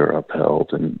standards are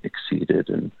upheld and exceeded.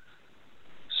 And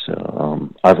so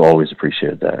I've always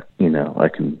appreciated that.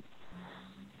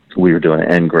 We were doing an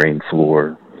end grain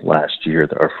floor last year,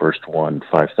 our first one,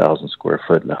 5,000 square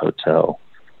foot in a hotel.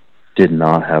 did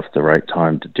not have the right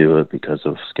time to do it because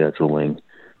of scheduling.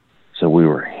 So we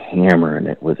were hammering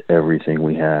it with everything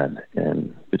we had.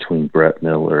 And between Brett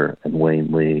Miller and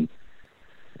Wayne Lee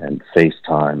and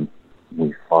FaceTime,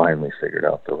 we finally figured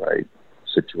out the right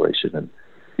situation. And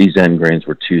these end grains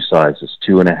were two sizes,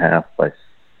 2.5 by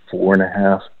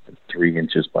 4.5 and 3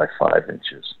 inches by 5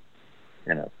 inches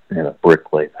in a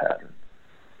brick lay pattern.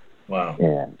 Wow.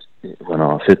 And it went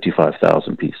on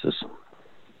 55,000 pieces.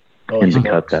 And to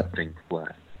cut that thing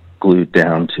flat, glued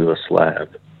down to a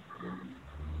slab.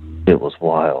 It was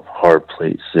wild. Hard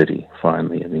plate city,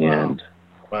 finally, in the end.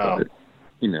 Wow. But,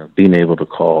 being able to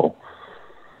call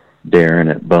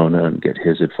Darren at Bona and get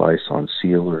his advice on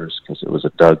sealers, because it was a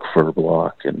Doug fir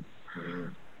block, and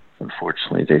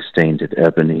unfortunately they stained it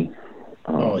ebony.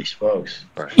 These folks.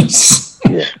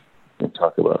 Yeah. We'll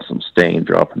talk about some stain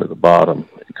dropping to the bottom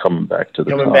and coming back to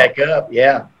the top. Coming back up,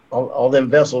 yeah. All them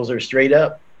vessels are straight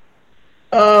up.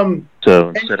 So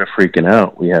instead of freaking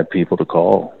out, we had people to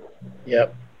call.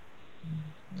 Yep.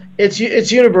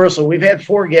 It's universal. We've had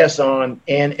 4 guests on,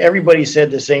 and everybody said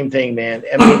the same thing, man.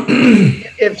 I mean,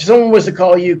 if someone was to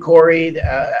call you, Corey,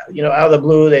 out of the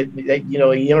blue, that a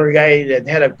younger guy that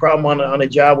had a problem on a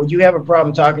job, would you have a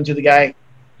problem talking to the guy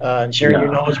and sharing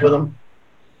your knowledge with him?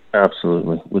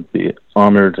 Absolutely, would be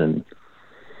honored. And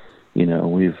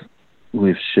we've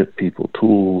shipped people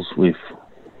tools, we've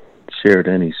shared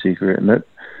any secret, and that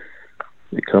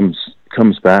it comes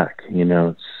back.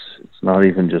 It's not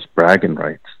even just bragging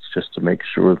rights. It's just to make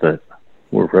sure that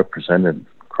we're represented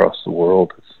across the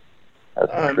world as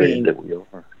the trade that we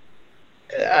are.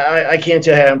 I can't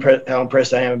tell how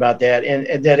impressed I am about that,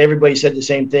 and that everybody said the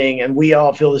same thing, and we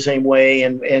all feel the same way,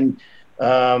 and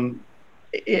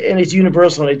it's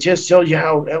universal, and it just tells you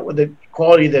how the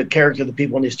quality of the character of the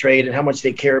people in this trade and how much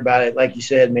they care about it, like you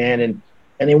said, man, and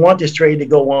they want this trade to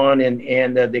go on,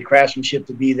 and the craftsmanship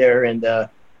to be there, and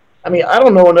I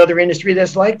don't know another industry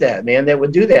that's like that, man, that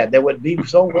would do that would be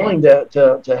so willing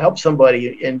to help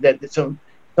somebody, and that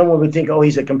someone would think, oh,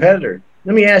 he's a competitor.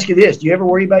 Let me ask you this: do you ever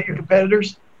worry about your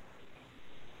competitors?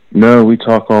 No, we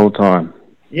talk all the time.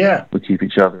 Yeah, we keep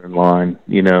each other in line,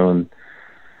 and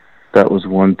that was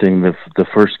one thing. The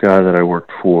first guy that I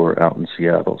worked for out in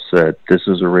Seattle said, "This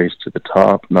is a race to the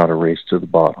top, not a race to the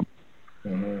bottom."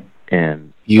 Mm-hmm.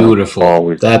 And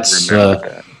beautiful.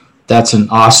 That's an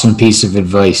awesome piece of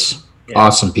advice. Yeah.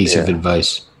 Awesome piece of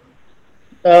advice.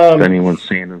 If anyone's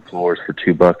sanding floors for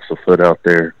 $2 a foot out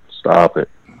there, stop it.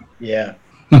 Yeah.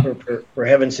 for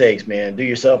heaven's sakes, man, do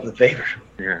yourself a favor.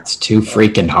 Yeah. It's too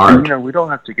freaking hard. We don't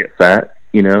have to get fat.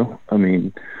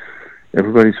 Everybody's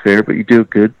fair, but you do it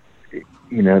good.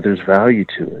 There's value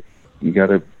to it. You got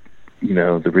to,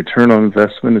 the return on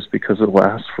investment is because it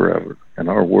lasts forever, and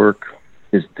our work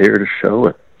is there to show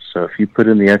it. So if you put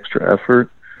in the extra effort,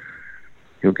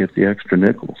 you'll get the extra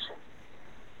nickels.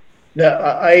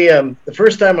 Now, the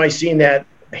first time I seen that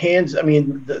hands, I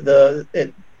don't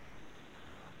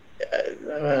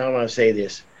want to say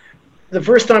this. The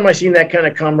first time I seen that kind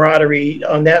of camaraderie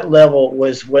on that level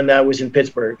was when I was in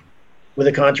Pittsburgh with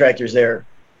the contractors there.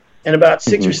 And about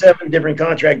 6 or 7 different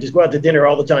contractors go out to dinner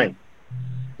all the time.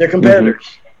 They're competitors.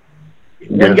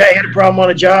 One guy had a problem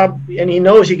on a job, and he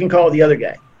knows he can call the other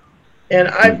guy. And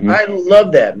I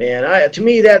love that, man. I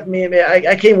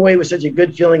came away with such a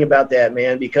good feeling about that,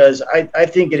 man, because I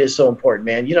think it is so important,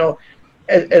 man.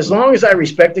 As long as I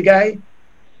respect the guy,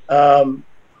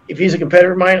 if he's a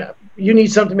competitor of mine, you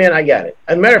need something, man, I got it.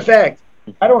 As a matter of fact,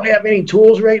 I don't have any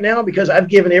tools right now because I've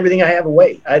given everything I have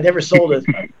away. I never sold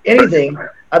anything.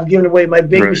 I've given away my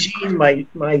big machines, my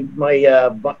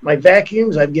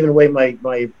vacuums. I've given away my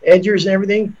edgers and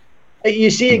everything.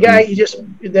 You see a guy you just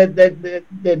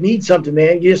that needs something,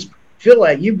 man. You just feel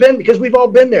like because we've all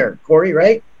been there, Corey,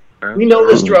 right? We know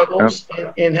the struggles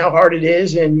and how hard it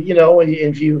is, and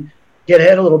if you get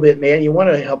ahead a little bit, man, you want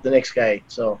to help the next guy.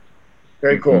 So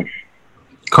very cool.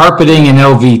 Carpeting and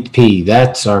LVP,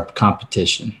 that's our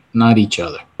competition, not each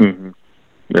other. Mm-hmm.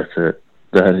 That's it.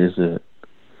 That is it.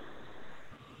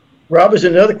 Rob, is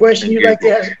there another question you'd like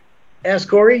to ask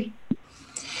Corey?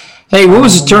 Hey, what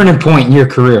was the turning point in your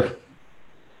career?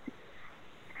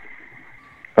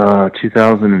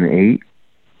 2008.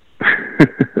 I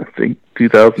think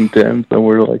 2010,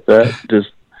 somewhere like that.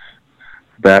 Just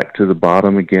back to the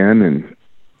bottom again, and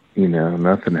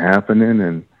nothing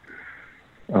happening,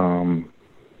 and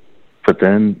but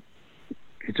then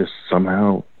it just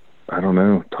somehow, I don't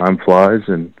know, time flies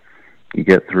and you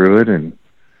get through it. And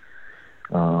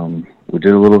we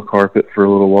did a little carpet for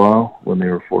a little while when they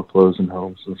were foreclosing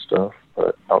homes and stuff.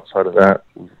 But outside of that,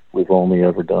 we've only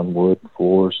ever done wood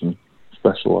floors and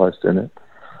specialized in it.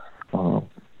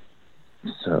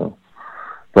 So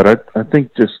But I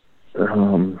think just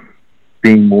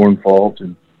being more involved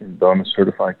in bonus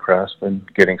certified craftsmen,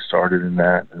 getting started in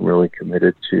that, and really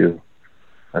committed to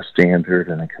a standard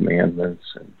and a commandments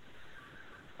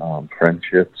and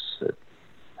friendships that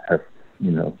have,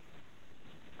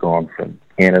 gone from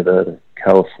Canada to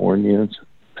California to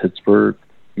Pittsburgh,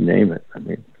 you name it. I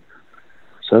mean,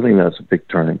 so I think that's a big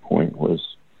turning point,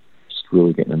 was just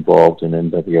really getting involved in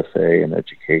NWFA and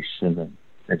education and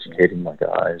educating my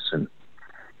guys and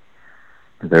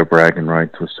their bragging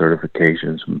rights with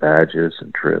certifications and badges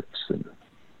and trips, and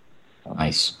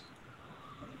Nice.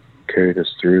 carried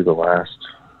us through the last,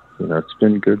 it's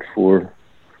been good for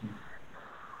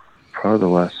probably the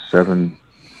last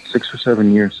 6 or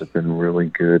 7 years have been really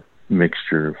good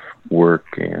mixture of work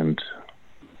and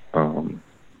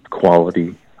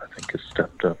quality. I think has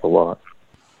stepped up a lot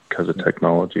because of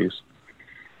technologies.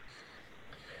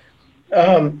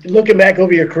 Looking back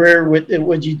over your career,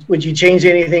 would you change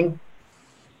anything?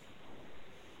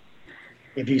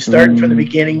 If you start from the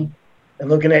beginning and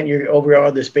looking at your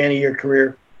overall the span of your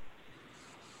career?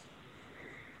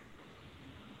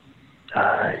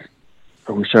 I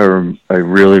wish I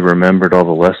really remembered all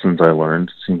the lessons I learned.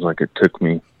 It seems like it took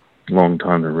me a long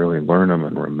time to really learn them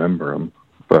and remember them.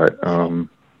 But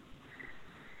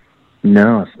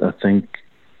no, I think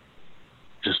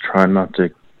just trying not to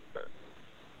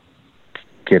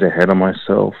get ahead of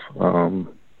myself.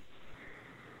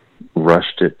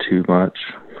 Rushed it too much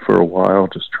for a while,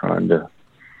 just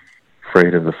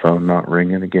afraid of the phone not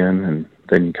ringing again, and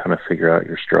then you kind of figure out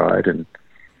your stride, and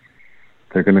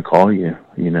they're going to call you.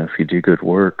 If you do good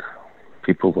work,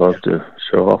 people love to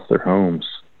show off their homes,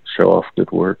 show off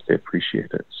good work. They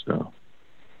appreciate it. So,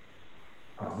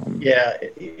 yeah,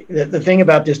 the thing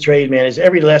about this trade, man, is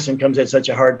every lesson comes at such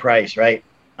a hard price, right?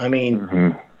 I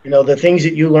mean, the things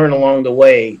that you learn along the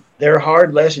way, they're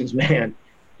hard lessons, man.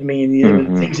 I mean,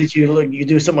 the things that you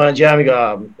do something on a job, you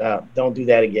go, don't do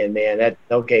that again, man. That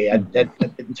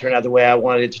didn't turn out the way I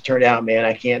wanted it to turn out, man.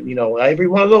 I can't, every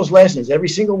one of those lessons, every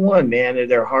single one, man,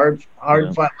 they're hard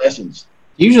fought lessons.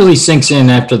 Usually sinks in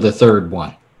after the third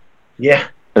one. Yeah.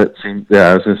 It seems,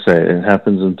 I was going to say, it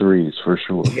happens in threes for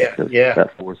sure. Yeah.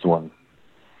 That fourth one.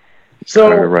 So,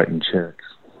 started writing checks.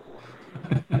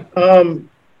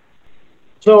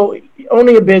 So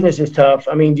owning a business is tough.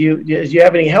 I mean, do you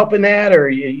have any help in that, or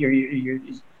you're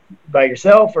by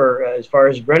yourself, or as far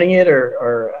as running it,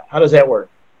 or how does that work?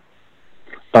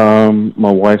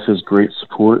 My wife has great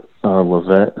support.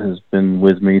 Lavette has been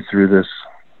with me through this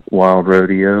wild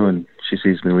rodeo, and she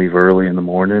sees me leave early in the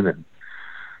morning and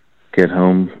get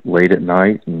home late at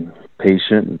night, and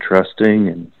patient and trusting,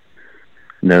 and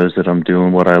knows that I'm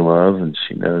doing what I love, and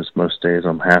she knows most days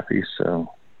I'm happy,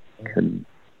 so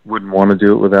wouldn't want to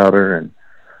do it without her, and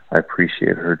I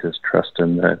appreciate her just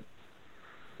trusting that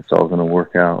it's all going to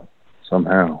work out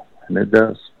somehow, and it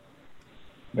does.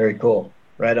 Very cool.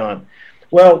 Right on.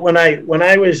 Well, when I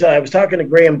was talking to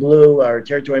Graham Blue, our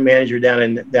territory manager down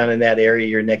in that area,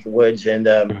 your neck of woods, and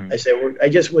I said I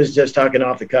was just talking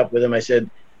off the cuff with him. I said,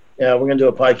 we're going to do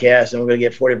a podcast, and we're going to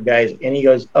get 40 guys, and he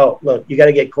goes, "Oh, look, you got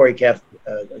to get Corey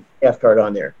Cathcart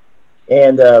on there,"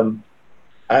 and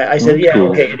I said, "Yeah, cool.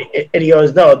 Okay." And he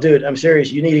goes, "No, dude, I'm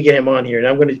serious. You need to get him on here, and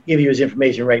I'm going to give you his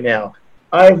information right now.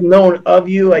 I've known of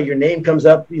you. Your name comes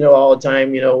up, all the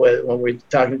time, when we're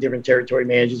talking to different territory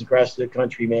managers across the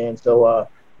country, man. So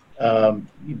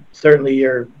certainly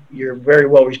you're very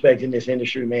well respected in this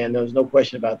industry, man. There's no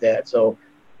question about that. So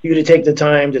you to take the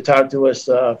time to talk to us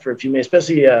for a few minutes,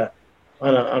 especially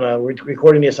we're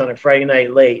recording this on a Friday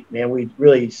night late, man. We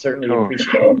really certainly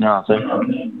appreciate it. No, thank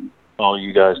you. All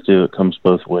you guys do, it comes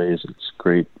both ways. It's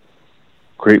great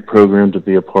program to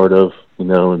be a part of,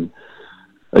 and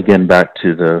again, back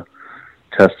to the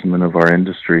testament of our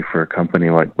industry for a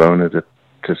company like Bona to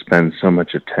spend so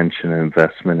much attention and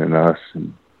investment in us,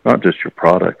 and not just your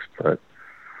products, but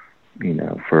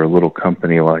for a little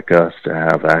company like us to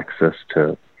have access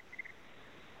to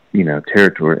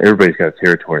territory. Everybody's got a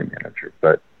territory manager,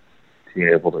 but to be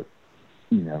able to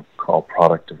call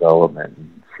product development,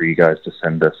 and for you guys to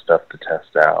send us stuff to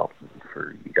test out, and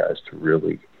for you guys to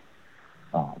really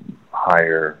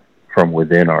hire from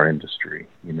within our industry,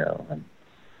 and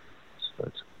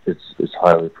so it's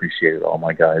highly appreciated. All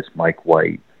my guys, Mike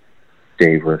White,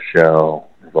 Dave Rochelle,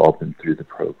 have all been through the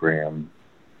program.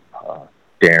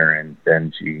 Darren,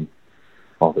 Benji,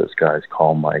 all those guys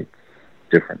call Mike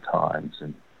different times,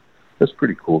 and it's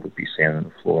pretty cool to be standing on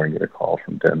the floor and get a call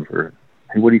from Denver.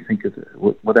 Hey, what do you think of it?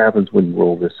 What happens when you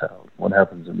roll this out? What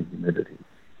happens in the humidity?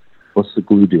 What's the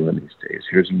glue doing these days?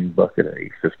 Here's a new bucket at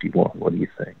 851. What do you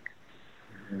think?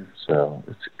 So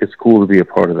it's cool to be a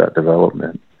part of that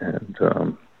development, and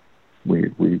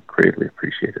we greatly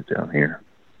appreciate it down here.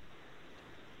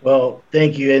 Well,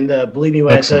 thank you, and believe me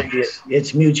when I tell you,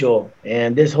 it's mutual.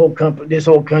 And this whole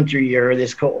country, or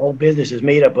this whole business, is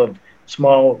made up of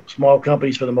small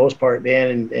companies for the most part,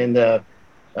 man. And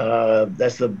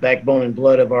that's the backbone and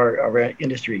blood of our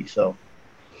industry. So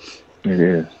it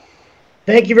is.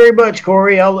 Thank you very much,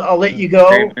 Corey. I'll let you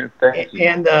go. Thank you.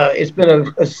 And it's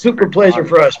been a super pleasure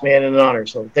for us, man, and an honor.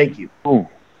 So thank you. Cool.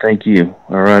 Thank you.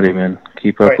 All righty, man.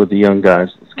 Keep up with the young guys.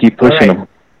 Let's keep pushing them.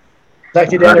 Talk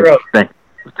to you down the road. Thanks.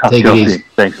 Talk to you.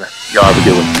 Thanks, man. Y'all have a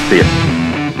good one. See ya.